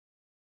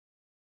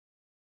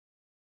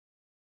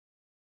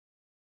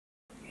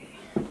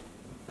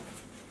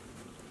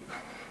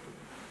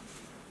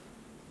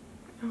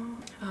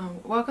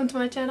welcome to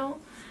my channel.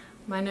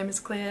 My name is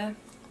Claire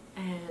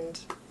and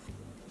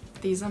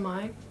these are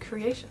my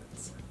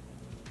creations.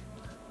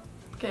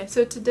 Okay,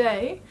 so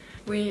today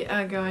we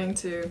are going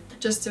to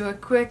just do a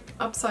quick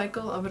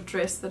upcycle of a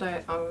dress that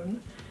I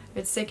own.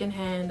 It's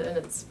secondhand and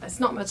it's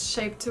not much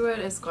shape to it,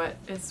 it's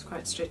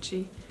quite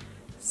stretchy.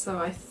 So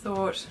I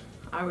thought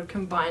I would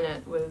combine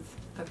it with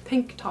a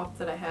pink top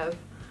that I have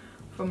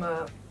from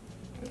a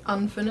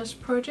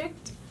unfinished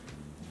project.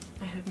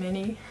 I have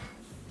many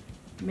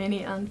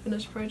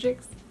unfinished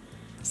projects.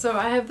 So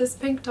I have this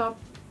pink top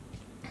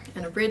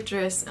and a red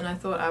dress, and I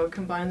thought I would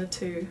combine the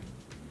two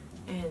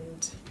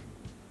and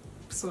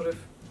sort of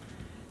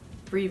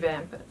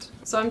revamp it.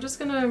 So I'm just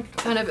gonna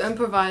kind of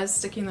improvise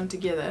sticking them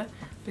together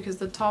because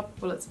the top,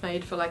 well, it's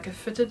made for like a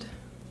fitted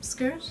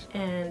skirt,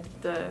 and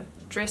the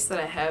dress that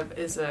I have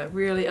is a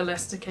really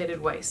elasticated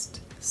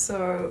waist.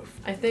 So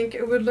I think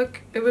it would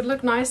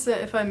look nicer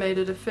if I made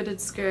it a fitted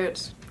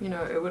skirt. You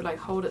know, it would like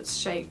hold its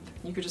shape.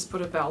 You could just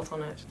put a belt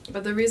on it.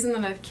 But the reason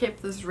that I've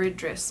kept this red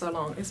dress so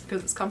long is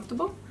because it's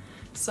comfortable.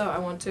 So I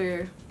want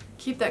to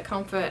keep that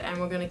comfort, and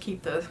we're going to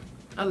keep the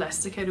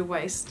elasticated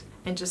waist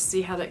and just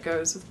see how that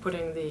goes with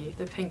putting the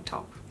pink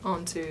top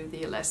onto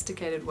the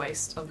elasticated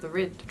waist of the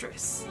red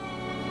dress.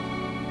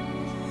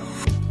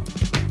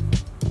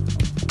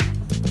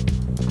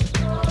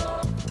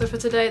 So for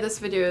today, this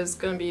video is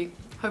going to be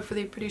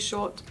hopefully pretty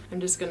short. I'm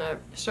just going to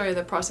show you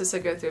the process I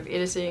go through of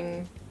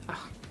editing,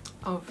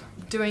 of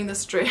doing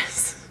this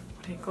dress,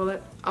 what do you call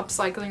it?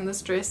 Upcycling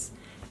this dress,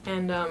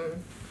 and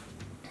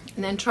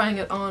then trying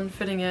it on,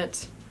 fitting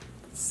it,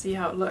 see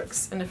how it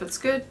looks, and if it's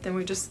good, then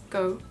we just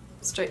go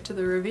straight to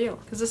the reveal.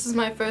 Because this is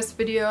my first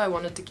video, I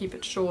wanted to keep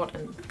it short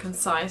and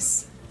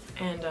concise,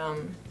 and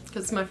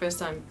because it's my first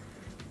time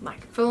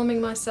like filming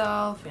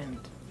myself and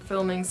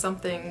filming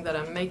something that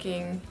I'm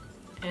making,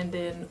 and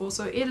then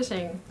also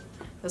editing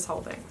this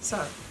whole thing.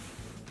 So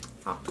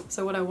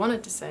what I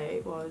wanted to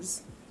say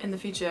was, in the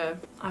future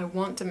I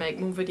want to make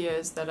more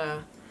videos that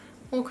are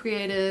more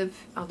creative.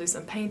 I'll do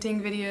some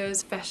painting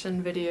videos,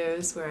 fashion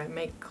videos where I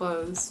make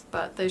clothes,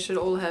 but they should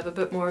all have a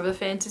bit more of a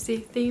fantasy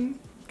theme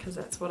because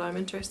that's what I'm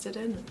interested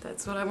in and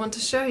that's what I want to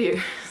show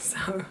you.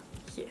 So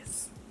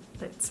yes,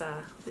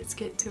 let's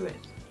get to it.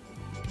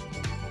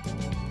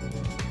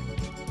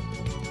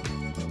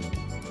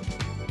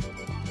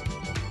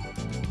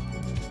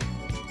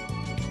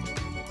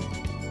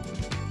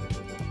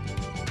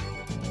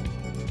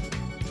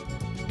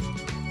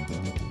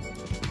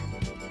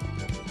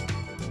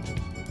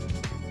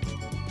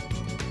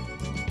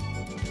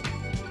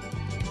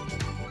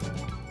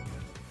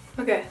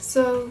 Okay,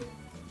 so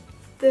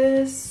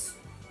this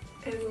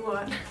is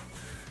what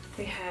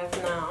we have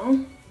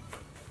now.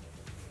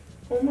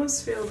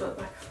 Almost feels like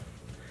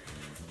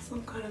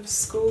some kind of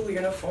school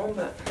uniform,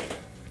 but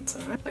it's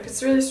alright. Like,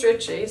 it's really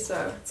stretchy,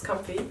 so it's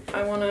comfy.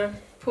 I want to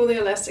pull the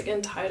elastic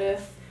in tighter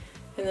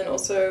and then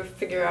also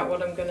figure out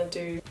what I'm going to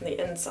do on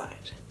the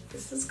inside.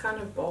 This is kind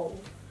of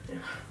bold, yeah.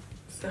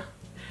 So,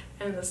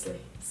 and the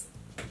sleeves.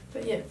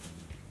 But yeah,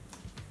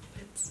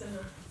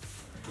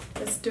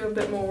 let's do a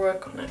bit more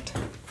work on it.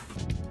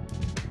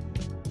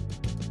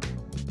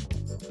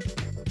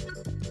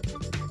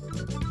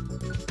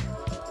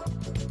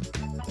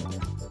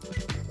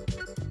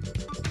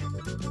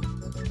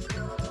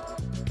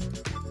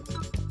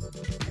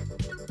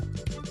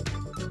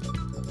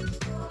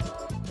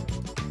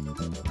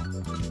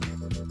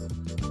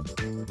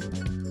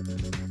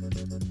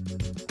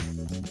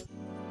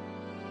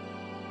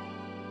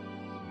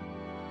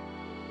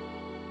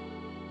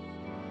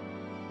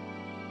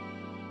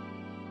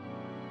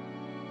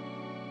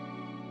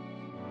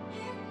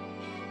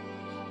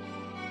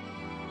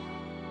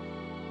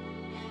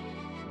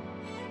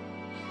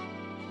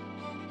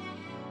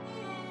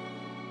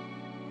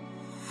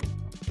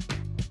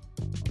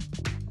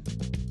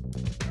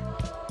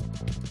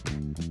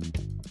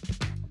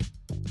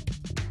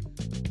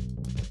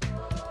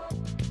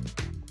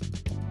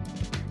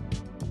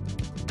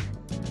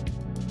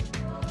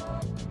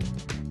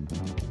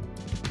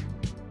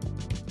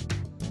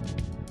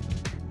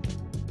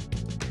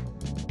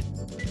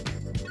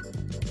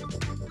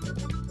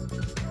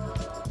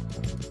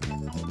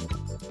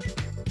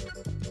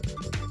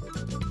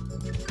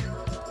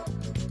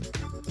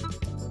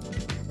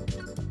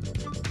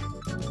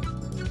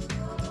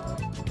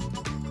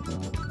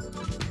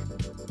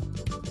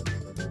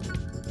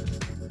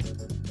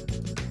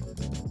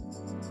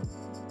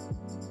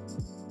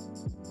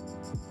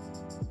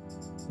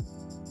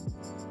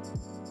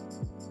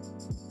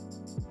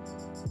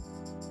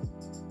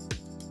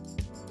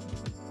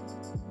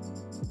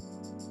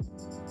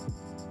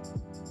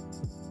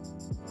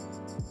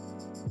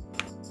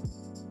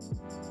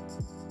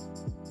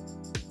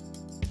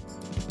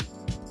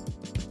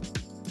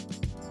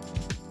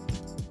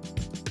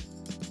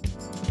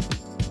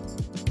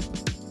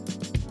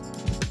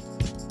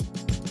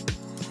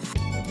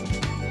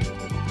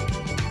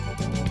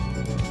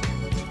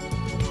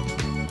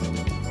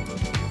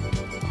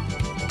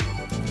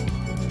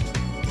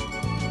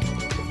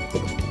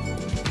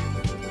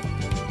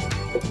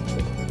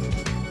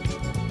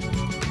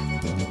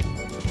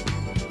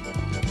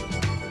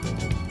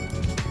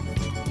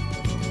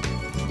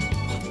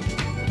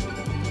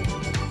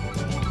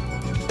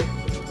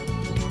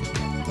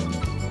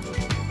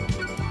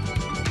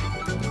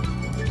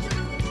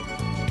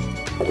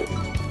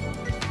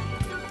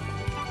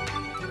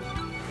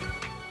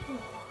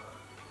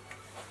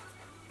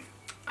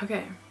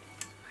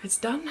 it's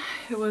done.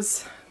 It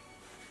was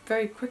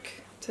very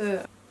quick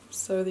to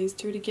sew these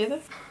two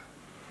together.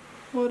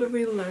 What have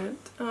we learned?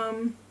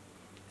 I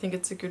think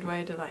it's a good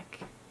way to like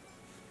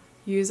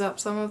use up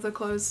some of the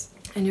clothes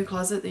in your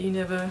closet that you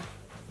never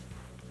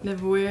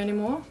wear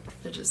anymore.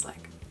 To just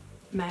like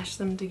mash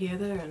them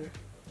together and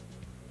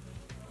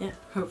yeah,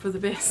 hope for the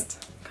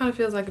best. Kind of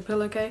feels like a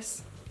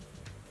pillowcase.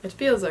 It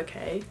feels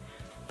okay,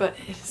 but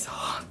it is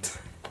hot.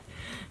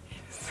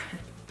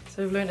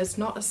 So I've learned it's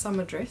not a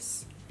summer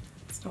dress.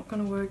 It's not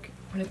gonna work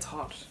when it's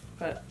hot,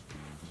 but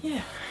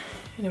yeah.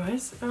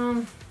 Anyways,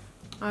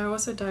 I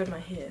also dyed my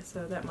hair,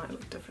 so that might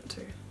look different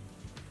too.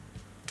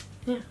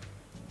 Yeah.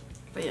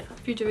 But yeah,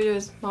 future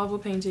videos, marble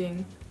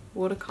painting,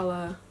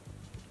 watercolor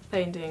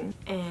painting,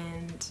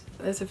 and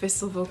there's a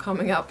festival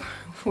coming up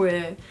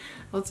where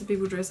lots of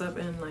people dress up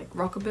in like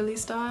rockabilly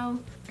style.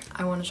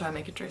 I want to try and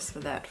make a dress for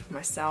that for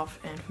myself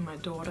and for my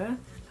daughter.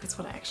 That's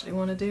what I actually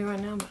want to do right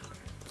now,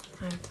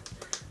 but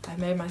I've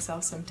made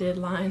myself some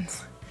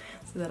deadlines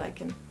so that I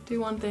can do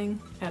one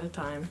thing at a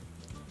time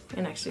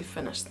and actually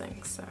finish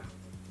things. So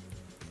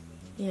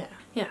yeah.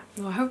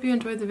 Well, I hope you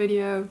enjoyed the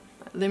video.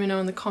 Let me know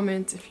in the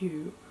comments if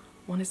you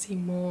want to see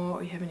more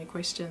or you have any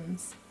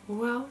questions.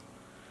 Well,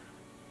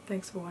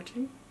 thanks for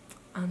watching.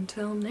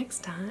 Until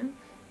next time.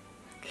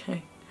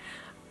 Okay.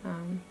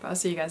 But I'll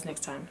see you guys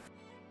next time.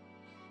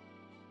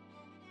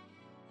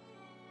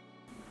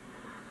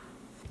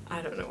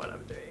 I don't know what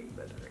I'm doing,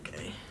 but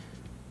okay.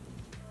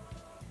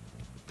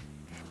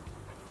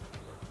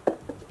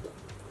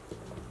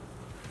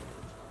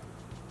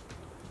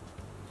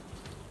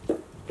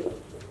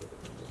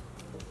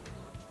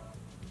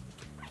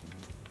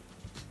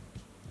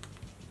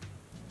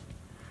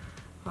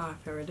 Oh, I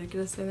feel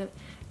ridiculous saying that.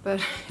 But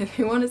if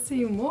you want to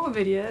see more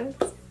videos,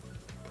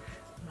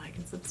 like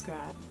and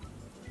subscribe.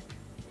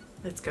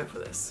 Let's go for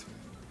this.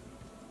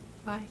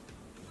 Bye.